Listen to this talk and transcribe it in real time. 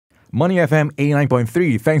Money FM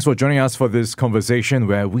 89.3. Thanks for joining us for this conversation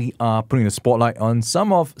where we are putting the spotlight on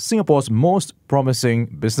some of Singapore's most promising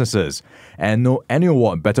businesses. And no annual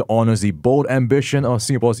award better honours the bold ambition of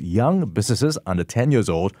Singapore's young businesses under 10 years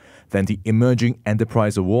old than the Emerging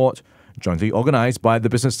Enterprise Award, jointly organised by the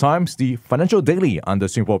Business Times, the Financial Daily under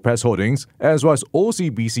Singapore Press Holdings, as well as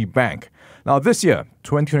OCBC Bank. Now this year,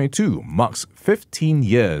 2022, marks 15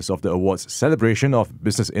 years of the award's celebration of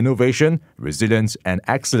business innovation, resilience and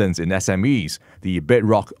excellence in SMEs, the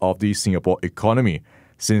bedrock of the Singapore economy.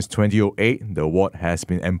 Since 2008, the award has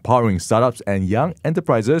been empowering startups and young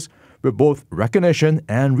enterprises with both recognition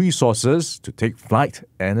and resources to take flight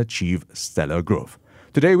and achieve stellar growth.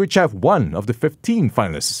 Today, we chat one of the 15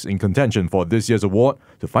 finalists in contention for this year's award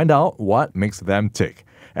to find out what makes them tick.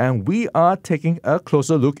 And we are taking a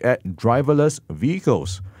closer look at driverless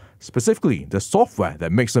vehicles, specifically the software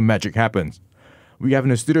that makes the magic happen. We have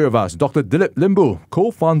in the studio with us Dr. Dilip Limbu,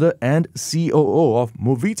 co-founder and COO of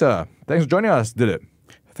MooVita. Thanks for joining us, Dilip.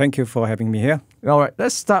 Thank you for having me here. All right,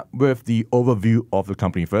 let's start with the overview of the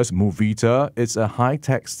company first. MooVita, it's a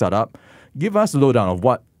high-tech startup. Give us the lowdown of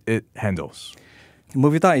what it handles.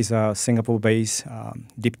 MooVita is a Singapore-based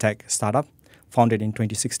deep tech startup founded in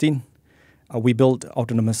 2016. We build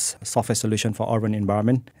autonomous software solution for urban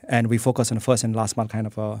environment, and we focus on the first and last mile kind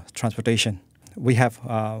of transportation. We have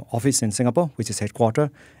office in Singapore, which is headquarters,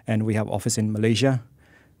 and we have office in Malaysia.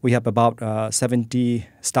 We have about 70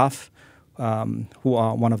 staff who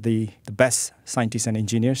are one of the best scientists and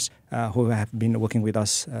engineers who have been working with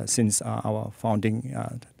us since our founding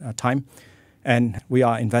time. And we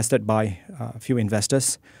are invested by a few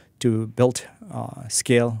investors to build,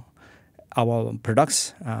 scale our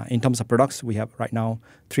products. In terms of products, we have right now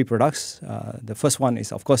 3 products. The first one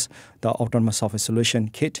is, of course, the autonomous software solution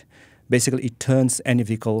kit. Basically, it turns any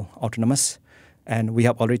vehicle autonomous. And we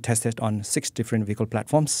have already tested on 6 different vehicle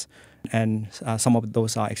platforms. And some of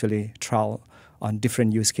those are actually trial on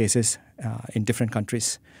different use cases in different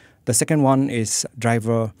countries. The second one is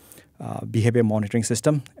driver behavior monitoring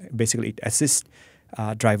system. Basically, it assists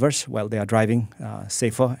drivers while they are driving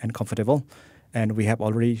safer and comfortable. And we have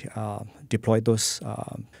already deployed those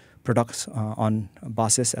products on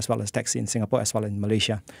buses as well as taxi in Singapore as well as in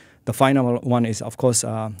Malaysia. The final one is, of course,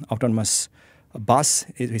 autonomous bus.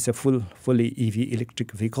 It is a fully EV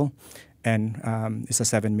electric vehicle, and it's a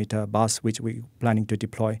 7-meter bus which we're planning to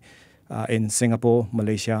deploy in Singapore,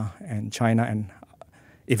 Malaysia, and China, and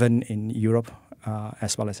even in Europe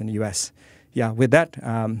as well as in the US. Yeah, with that,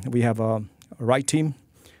 we have a right team,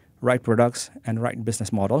 right products, and right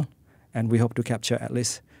business model. And we hope to capture at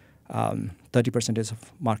least 30%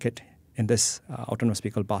 of market in this autonomous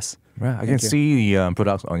vehicle bus. Right, I can see the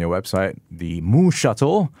products on your website. The Moo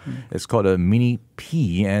Shuttle, it's called a Mini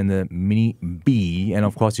P and a Mini B. And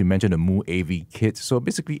of course, you mentioned the Moo AV Kit. So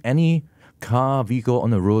basically, any car, vehicle on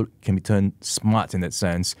the road can be turned smart in that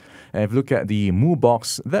sense. And if you look at the Moo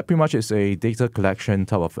Box, that pretty much is a data collection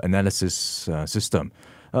type of analysis system.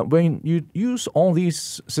 When you use all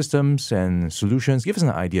these systems and solutions, give us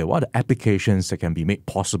an idea. What are the applications that can be made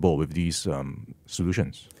possible with these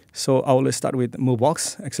solutions? So I will start with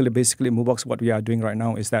MooBox. Actually, basically, MooBox, what we are doing right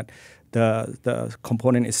now is that the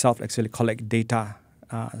component itself actually collect data.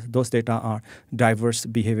 Those data are drivers'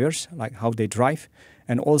 behaviors, like how they drive,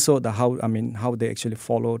 and also how they actually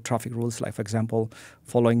follow traffic rules, like for example,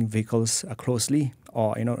 following vehicles closely,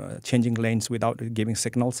 or changing lanes without giving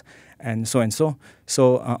signals, and so and so.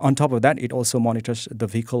 So on top of that, it also monitors the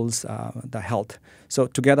vehicle's the health. So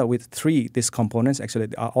together with these components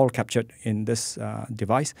actually are all captured in this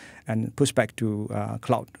device and pushed back to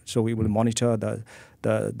cloud. So we will monitor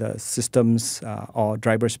the systems or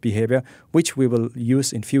drivers' behavior, which we will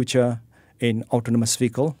use in future in autonomous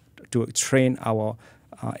vehicle to train our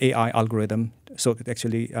AI algorithm. So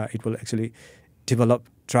it will actually develop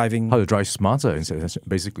driving. How to drive smarter,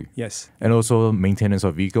 basically. Yes. And also maintenance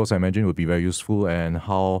of vehicles, I imagine, would be very useful, and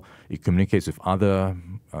how it communicates with other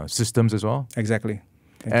systems as well. Exactly.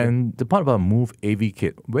 And the part about Move AV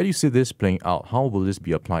Kit, where do you see this playing out? How will this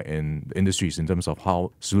be applied in industries in terms of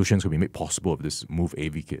how solutions can be made possible with this Move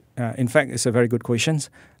AV Kit? In fact, it's a very good question.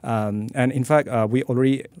 And in fact, we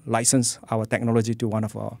already licensed our technology to one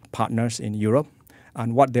of our partners in Europe.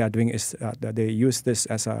 And what they are doing is that they use this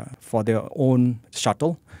as for their own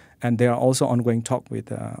shuttle. And there are also ongoing talk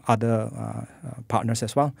with other partners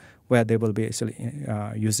as well, where they will be actually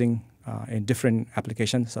using in different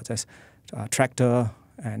applications such as tractor,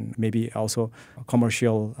 and maybe also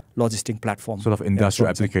commercial logistic platform. Sort of industrial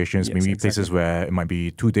applications, yes, maybe exactly. Places where it might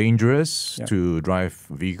be too dangerous to drive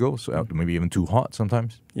vehicles, maybe even too hot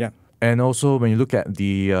sometimes. Yeah. And also when you look at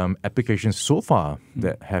the applications so far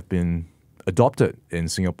that have been adopted in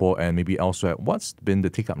Singapore and maybe elsewhere. What's been the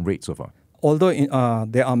take-up rate so far? Although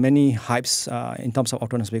there are many hypes in terms of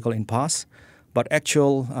autonomous vehicle in past, but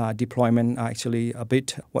actual deployment are actually a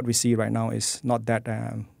bit what we see right now is not that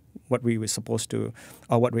what we were supposed to,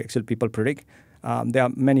 or what we actually people predict. There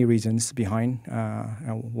are many reasons behind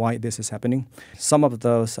why this is happening. Some of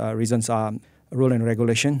those reasons are rule and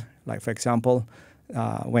regulation. Like for example,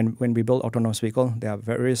 when we build autonomous vehicle, there are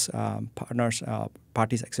various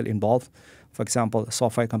parties actually involved. For example,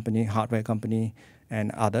 software company, hardware company,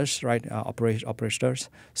 and others, right, operators.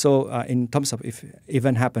 So in terms of if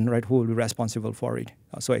event happen, right, who will be responsible for it?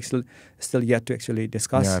 So it's still yet to actually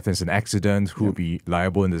discuss. Yeah, if it's an accident, who will be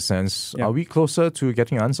liable in the sense? Yeah. Are we closer to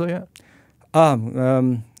getting an answer yet?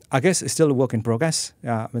 I guess it's still a work in progress.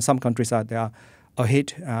 When some countries they are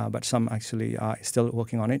ahead, but some actually are still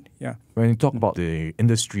working on it. Yeah. When you talk about the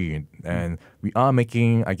industry and we are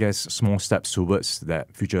making, I guess, small steps towards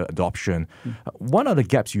that future adoption, what are the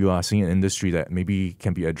gaps you are seeing in industry that maybe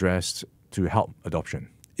can be addressed to help adoption?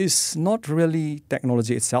 It's not really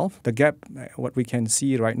technology itself. The gap, what we can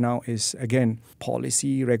see right now is, again,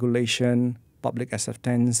 policy, regulation, public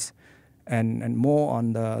acceptance, and more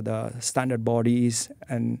on the standard bodies,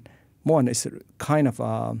 and more on this kind of,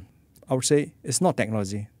 I would say, it's not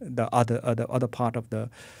technology. The other part of the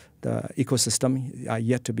ecosystem are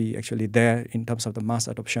yet to be actually there in terms of the mass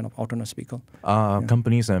adoption of autonomous vehicle. Are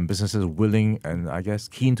companies and businesses willing and I guess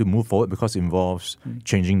keen to move forward because it involves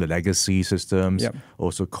changing the legacy systems,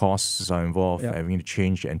 also costs are involved, having to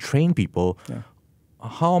change and train people.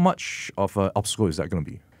 How much of an obstacle is that going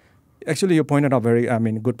to be? Actually, you pointed out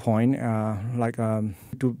good point.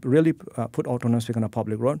 To really put autonomous vehicle on a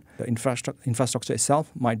public road, the infrastructure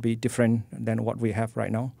itself might be different than what we have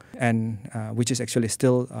right now, and which is actually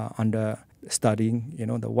still under studying.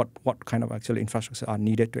 What kind of actually infrastructure are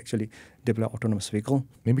needed to actually deploy autonomous vehicle.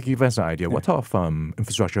 Maybe give us an idea. What type of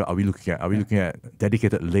infrastructure are we looking at? Are we looking at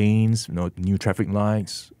dedicated lanes, new traffic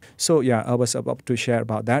lights? So I was about to share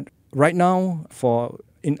about that. Right now,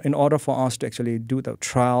 in order for us to actually do the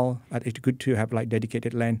trial, it's good to have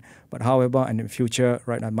dedicated lane. But however, in the future,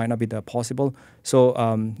 right, that might not be possible. So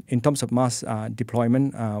in terms of mass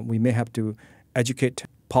deployment, we may have to educate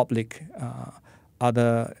public,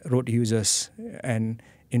 other road users, and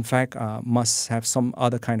in fact must have some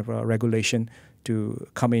other kind of regulation to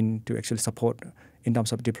come in to actually support in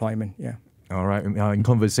terms of deployment. Yeah. All right. In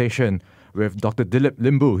conversation with Dr. Dilip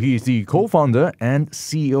Limbu. He is the co-founder and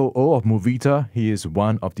COO of MooVita. He is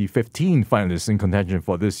one of the 15 finalists in contention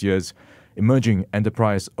for this year's Emerging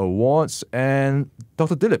Enterprise Awards. And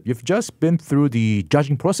Dr. Dilip, you've just been through the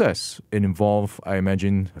judging process. It involved, I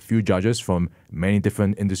imagine, a few judges from many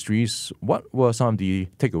different industries. What were some of the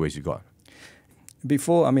takeaways you got?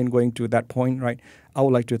 Before going to that point, right, I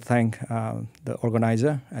would like to thank the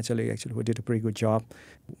organizer, actually who did a pretty good job.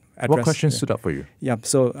 What questions stood up for you? Yeah,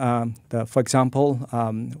 so for example,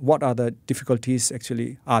 what are the difficulties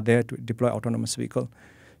actually are there to deploy autonomous vehicle?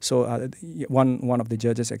 So one of the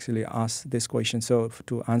judges actually asked this question. So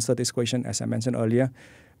to answer this question, as I mentioned earlier,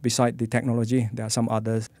 beside the technology, there are some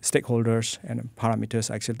other stakeholders and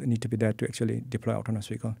parameters actually need to be there to actually deploy autonomous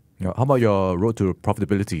vehicle. How about your road to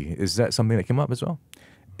profitability? Is that something that came up as well?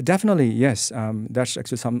 Definitely, yes. That's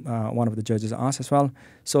actually one of the judges asked as well.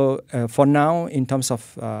 So for now, in terms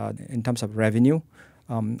of revenue,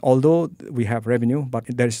 although we have revenue, but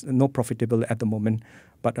there is no profitability at the moment.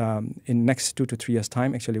 But in next 2 to 3 years'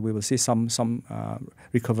 time, actually, we will see some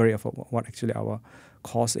recovery of what actually our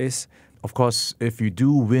cost is. Of course, if you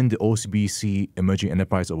do win the OCBC Emerging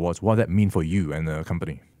Enterprise Awards, what does that mean for you and the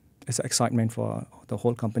company? It's an excitement for the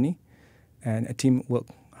whole company, and a team work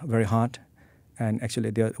very hard. And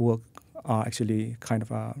actually, their work are actually kind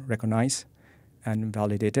of recognized and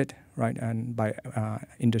validated, right? And by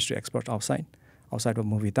industry experts outside of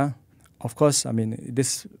MooVita. Of course,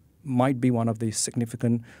 this might be one of the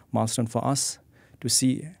significant milestones for us to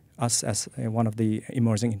see us as one of the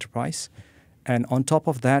emerging enterprise. And on top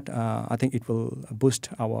of that, I think it will boost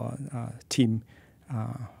our team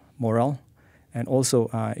morale, and also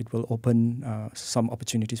it will open some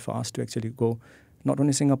opportunities for us to actually go not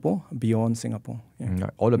only Singapore, beyond Singapore.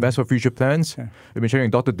 Yeah. All the best for future plans. Yeah. We've been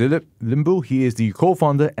sharing with Dr. Dilip Limbu. He is the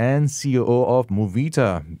co-founder and COO of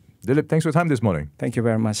MooVita. Dilip, thanks for your time this morning. Thank you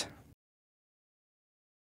very much.